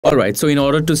Alright, so in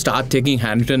order to start taking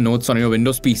handwritten notes on your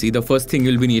Windows PC, the first thing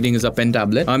you'll be needing is a pen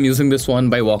tablet. I'm using this one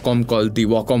by Wacom called the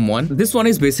Wacom 1. This one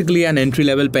is basically an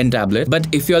entry-level pen tablet, but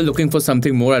if you're looking for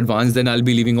something more advanced, then I'll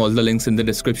be leaving all the links in the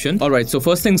description. Alright, so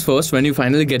first things first, when you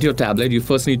finally get your tablet, you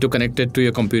first need to connect it to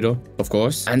your computer, of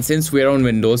course. And since we're on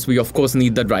Windows, we of course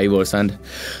need the drivers, and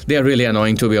they are really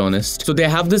annoying, to be honest. So they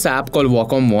have this app called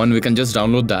Wacom 1. We can just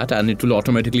download that and it will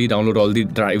automatically download all the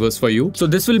drivers for you. So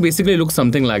this will basically look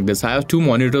something like this. I have two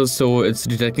monitors, so it's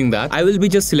detecting that. I will be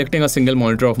just selecting a single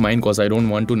monitor of mine because I don't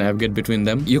want to navigate between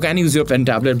them. You can use your pen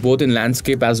tablet both in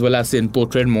landscape as well as in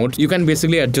portrait mode. You can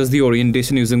basically adjust the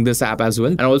orientation using this app as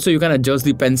well. And also you can adjust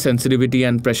the pen sensitivity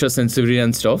and pressure sensitivity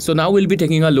and stuff. So now we'll be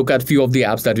taking a look at few of the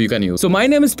apps that you can use. So my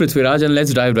name is Prithviraj and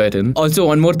let's dive right in. Also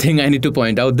one more thing I need to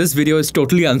point out. This video is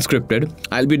totally unscripted.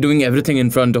 I'll be doing everything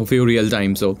in front of you real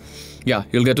time. So yeah,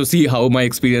 you'll get to see how my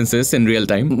experience is in real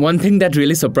time. One thing that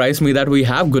really surprised me that we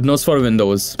have GoodNotes for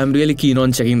Windows. I'm really keen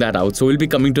on checking that out. So we'll be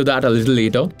coming to that a little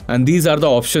later. And these are the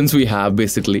options we have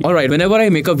basically. Alright, whenever I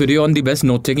make a video on the best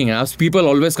note-taking apps, people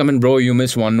always comment, bro, you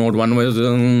missed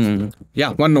OneNote.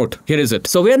 Yeah, OneNote. Here is it.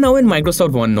 So we are now in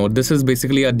Microsoft OneNote. This is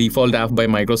basically a default app by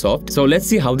Microsoft. So let's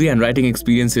see how the handwriting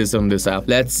experience is on this app.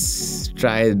 Let's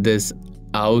try this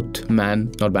out,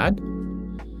 man. Not bad.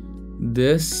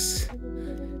 This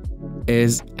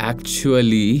is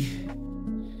actually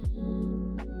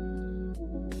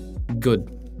good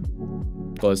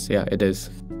because yeah, it is.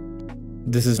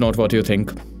 This is not what you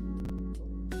think.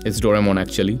 It's Doraemon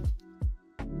actually.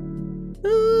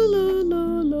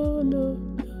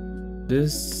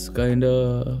 This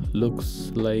kinda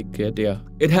looks like it, yeah.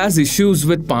 It has issues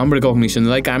with palm recognition,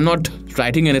 like I'm not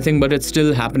writing anything but it's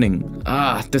still happening.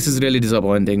 This is really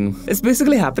disappointing. It's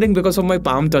basically happening because of my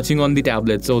palm touching on the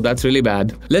tablet, so that's really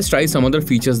bad. Let's try some other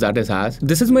features that it has.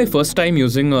 This is my first time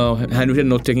using handwritten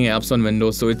note-taking apps on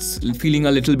Windows, so it's feeling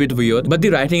a little bit weird, but the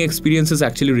writing experience is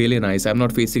actually really nice. I'm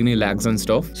not facing any lags and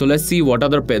stuff. So let's see what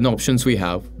other pen options we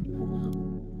have.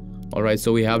 Alright,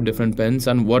 so we have different pens.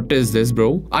 And what is this,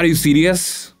 bro? Are you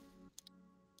serious?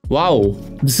 Wow,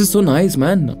 this is so nice,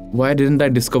 man. Why didn't I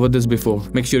discover this before?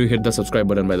 Make sure you hit the subscribe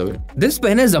button, by the way. This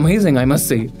pen is amazing, I must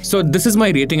say. So this is my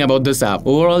rating about this app.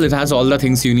 Overall, it has all the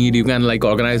things you need. You can like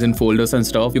organize in folders and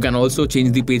stuff. You can also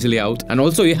change the page layout. And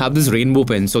also you have this rainbow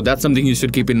pen. So that's something you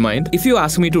should keep in mind. If you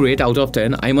ask me to rate out of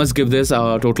 10, I must give this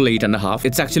a total 8.5.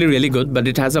 It's actually really good, but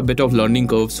it has a bit of learning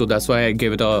curve. So that's why I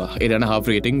gave it a 8.5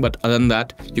 rating. But other than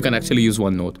that, you can actually use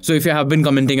OneNote. So if you have been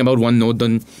commenting about OneNote,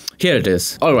 then here it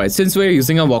is. Alright, since we're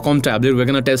using a Wacom tablet, we're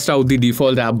gonna test out the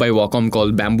default app by Wacom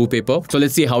called Bamboo Paper. So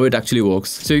let's see how it actually works.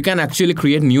 So you can actually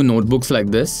create new notebooks like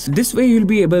this. This way you'll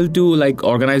be able to like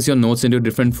organize your notes into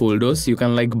different folders. You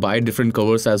can like buy different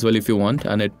covers as well if you want,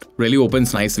 and it really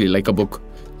opens nicely like a book.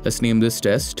 Let's name this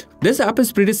test. This app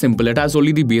is pretty simple. It has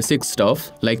only the basic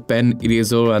stuff like pen,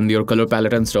 eraser, and your color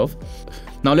palette and stuff.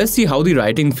 Now let's see how the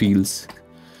writing feels.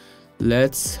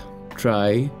 Let's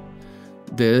try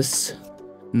this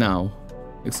now.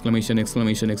 Exclamation,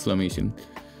 exclamation, exclamation.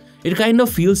 It kind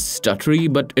of feels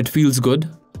stuttery, but it feels good.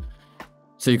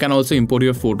 So you can also import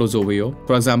your photos over here.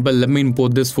 For example, let me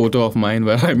import this photo of mine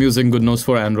where I'm using GoodNotes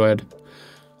for Android.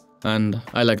 And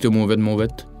I like to move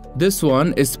it. This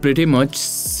one is pretty much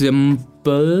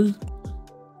simple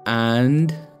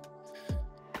and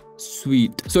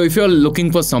sweet. So if you're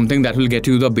looking for something that will get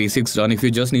you the basics done, if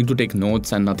you just need to take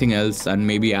notes and nothing else and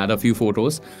maybe add a few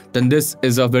photos, then this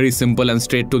is a very simple and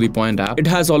straight to the point app. It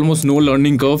has almost no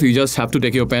learning curve. You just have to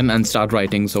take your pen and start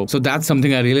writing. So that's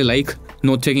something I really like.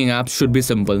 Note-taking apps should be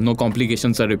simple. No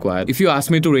complications are required. If you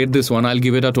ask me to rate this one, I'll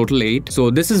give it a total 8.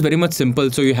 So this is very much simple.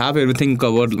 So you have everything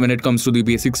covered when it comes to the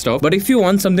basic stuff. But if you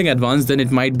want something advanced, then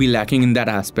it might be lacking in that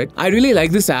aspect. I really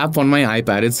like this app on my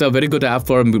iPad. It's a very good app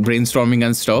for brainstorming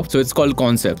and stuff. So it's called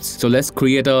Concepts. So let's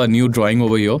create a new drawing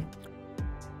over here.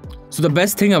 So the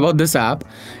best thing about this app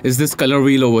is this color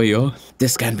wheel over here.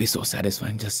 This can be so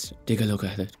satisfying. Just take a look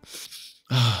at it.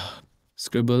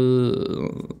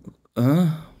 Scribble.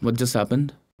 What just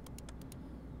happened?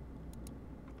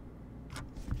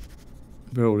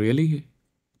 Bro, really?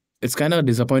 It's kind of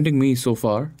disappointing me so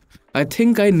far. I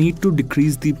think I need to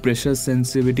decrease the pressure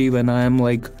sensitivity when I am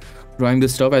like drawing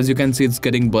this stuff. As you can see, it's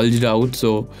getting bulged out.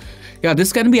 So yeah,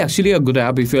 this can be actually a good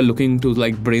app if you're looking to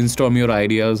like brainstorm your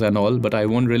ideas and all, but I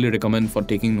won't really recommend for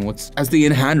taking notes as the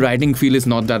handwriting feel is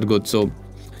not that good. So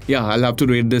yeah, I'll have to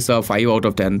rate this a 5 out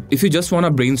of 10. If you just want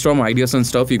to brainstorm ideas and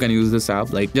stuff, you can use this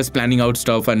app, like just planning out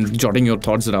stuff and jotting your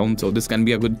thoughts down. So this can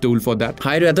be a good tool for that.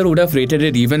 I rather would have rated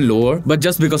it even lower, but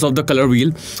just because of the color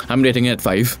wheel, I'm rating it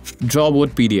 5. Draw board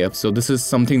PDF. So this is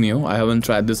something new. I haven't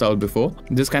tried this out before.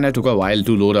 This kind of took a while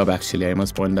to load up actually, I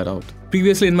must point that out.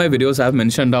 Previously in my videos, I've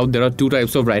mentioned out there are 2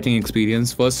 types of writing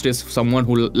experience. First is someone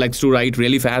who likes to write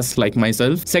really fast like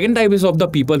myself. Second type is of the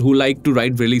people who like to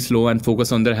write really slow and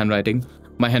focus on their handwriting.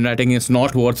 My handwriting is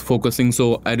not worth focusing,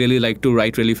 so I really like to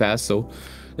write really fast. So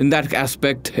in that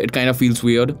aspect, it kind of feels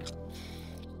weird.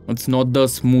 It's not the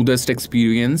smoothest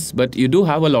experience, but you do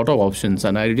have a lot of options,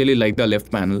 and I really like the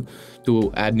left panel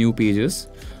to add new pages.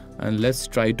 And let's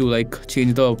try to like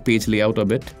change the page layout a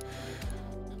bit.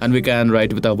 And we can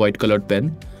write with a white colored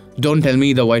pen. Don't tell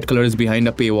me the white color is behind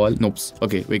a paywall. Nope.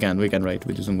 Okay, we can write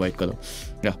with using white color.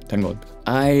 Yeah, thank God.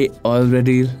 I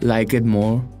already like it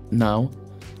more now,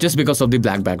 just because of the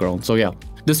black background. So yeah,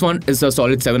 this one is a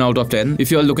solid 7 out of 10.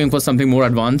 If you're looking for something more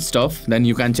advanced stuff, then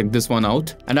you can check this one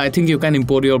out. And I think you can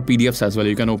import your PDFs as well.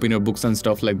 You can open your books and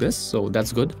stuff like this. So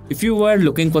that's good. If you were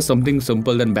looking for something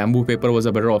simple, then bamboo paper was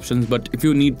a better option. But if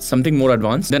you need something more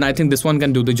advanced, then I think this one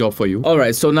can do the job for you.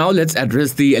 Alright, so now let's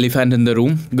address the elephant in the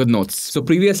room, GoodNotes. So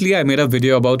previously I made a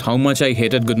video about how much I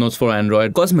hated GoodNotes for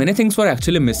Android, because many things were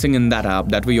actually missing in that app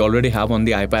that we already have on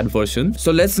the iPad version.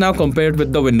 So let's now compare it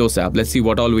with the Windows app. Let's see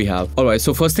what all we have. Alright,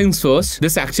 so first things first,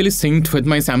 this actually synced with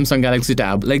my Samsung Galaxy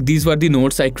Tab. Like these were the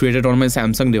notes I created on my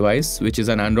Samsung device, which is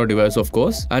an Android device of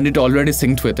course, and it already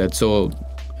synced with it. So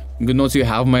GoodNotes, you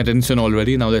have my attention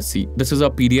already. Now let's see. This is a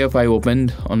PDF I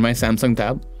opened on my Samsung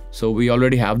Tab. So we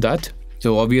already have that.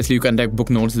 So obviously you can take book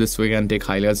notes this way and take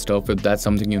highlight stuff if that's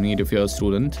something you need if you're a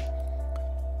student.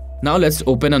 Now let's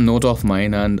open a note of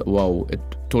mine, and wow, it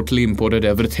totally imported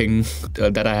everything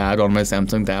that I had on my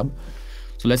Samsung Tab.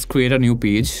 So let's create a new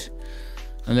page.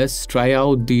 And let's try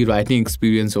out the writing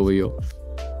experience over here.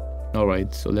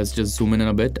 Alright, so let's just zoom in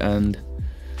a bit, and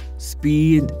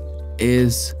speed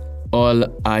is all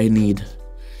I need.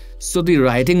 So the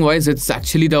writing wise, it's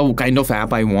actually the kind of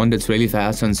app I want. It's really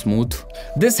fast and smooth.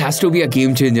 This has to be a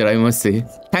game changer, I must say.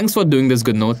 Thanks for doing this,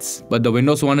 GoodNotes. But the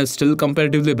Windows one is still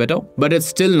comparatively better. But it's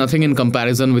still nothing in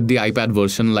comparison with the iPad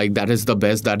version. Like that is the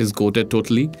best, that is goated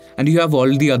totally. And you have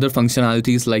all the other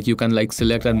functionalities, like you can like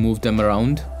select and move them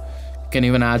around. Can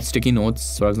even add sticky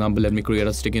notes. For example, let me create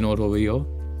a sticky note over here.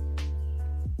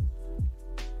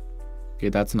 Okay,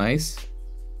 that's nice.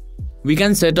 We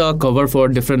can set a cover for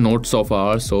different notes of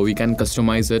ours, so we can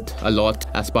customize it a lot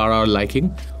as per our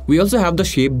liking. We also have the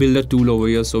shape builder tool over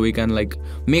here, so we can like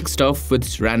make stuff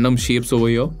with random shapes over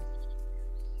here.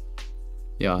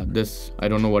 Yeah, this, I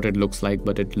don't know what it looks like,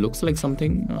 but it looks like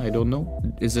something. I don't know.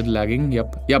 Is it lagging?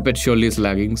 Yep, it surely is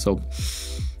lagging. So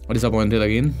disappointed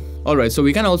again. Alright, so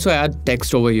we can also add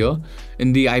text over here.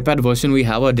 In the iPad version, we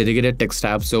have a dedicated text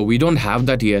tab, so we don't have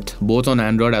that yet, both on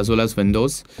Android as well as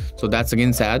Windows. So that's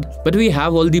again sad. But we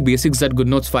have all the basics that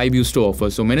GoodNotes 5 used to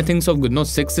offer. So many things of GoodNotes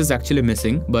 6 is actually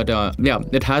missing. But yeah,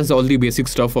 it has all the basic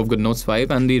stuff of GoodNotes 5,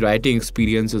 and the writing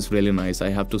experience is really nice, I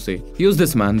have to say. Use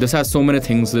this, man. This has so many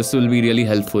things. This will be really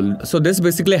helpful. So this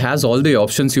basically has all the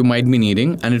options you might be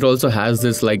needing, and it also has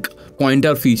this like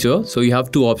pointer feature. So you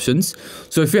have 2 options.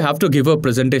 So if you have to give a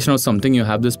presentation or something, you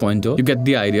have this pointer. You get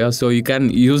the idea. So you can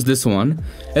use this one.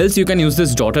 Else you can use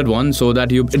this dotted one, so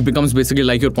that it becomes basically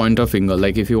like your pointer finger,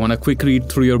 like if you want a quick read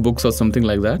through your books or something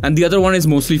like that. And the other one is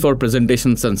mostly for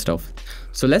presentations and stuff.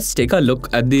 So let's take a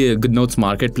look at the GoodNotes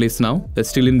marketplace now. It's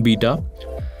still in beta.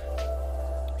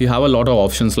 You have a lot of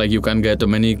options, like you can get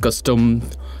many custom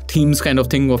themes kind of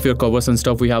thing of your covers and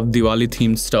stuff. We have Diwali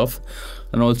themed stuff,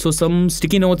 and also some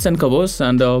sticky notes and covers,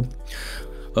 and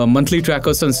monthly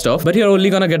trackers and stuff, but you're only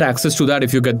gonna get access to that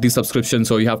if you get the subscription,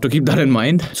 so you have to keep that in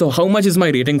mind. So how much is my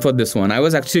rating for this one? I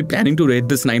was actually planning to rate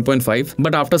this 9.5,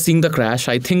 but after seeing the crash,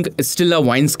 I think it's still a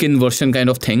wineskin version kind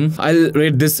of thing. I'll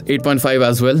rate this 8.5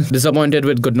 as well. Disappointed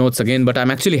with GoodNotes again, but I'm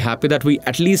actually happy that we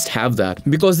at least have that,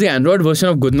 because the Android version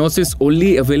of GoodNotes is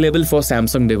only available for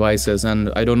Samsung devices, and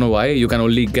I don't know why. You can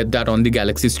only get that on the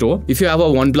Galaxy store. If you have a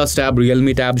OnePlus tab,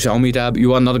 Realme tab, Xiaomi tab,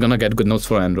 you are not gonna get GoodNotes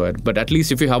for Android. But at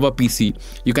least if you have a PC,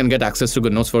 you can get access to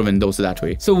GoodNotes for Windows that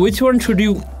way. So which one should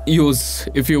you use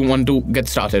if you want to get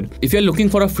started? If you're looking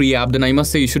for a free app, then I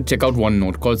must say you should check out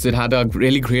OneNote, because it had a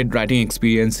really great writing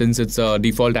experience, since it's a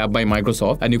default app by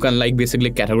Microsoft, and you can like basically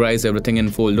categorize everything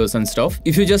in folders and stuff.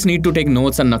 If you just need to take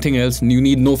notes and nothing else, you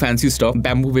need no fancy stuff,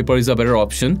 bamboo paper is a better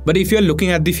option. But if you're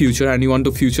looking at the future and you want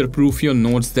to future-proof your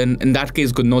notes, then in that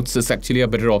case GoodNotes is actually a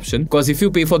better option, because if you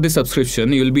pay for the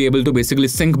subscription, you'll be able to basically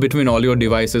sync between all your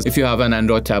devices if you have an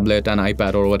Android tablet, an iPad,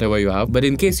 iPad or whatever you have. But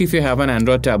in case if you have an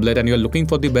Android tablet and you're looking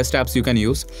for the best apps you can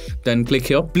use, then click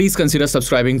here. Please consider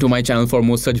subscribing to my channel for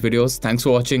more such videos. Thanks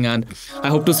for watching and I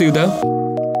hope to see you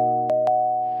there.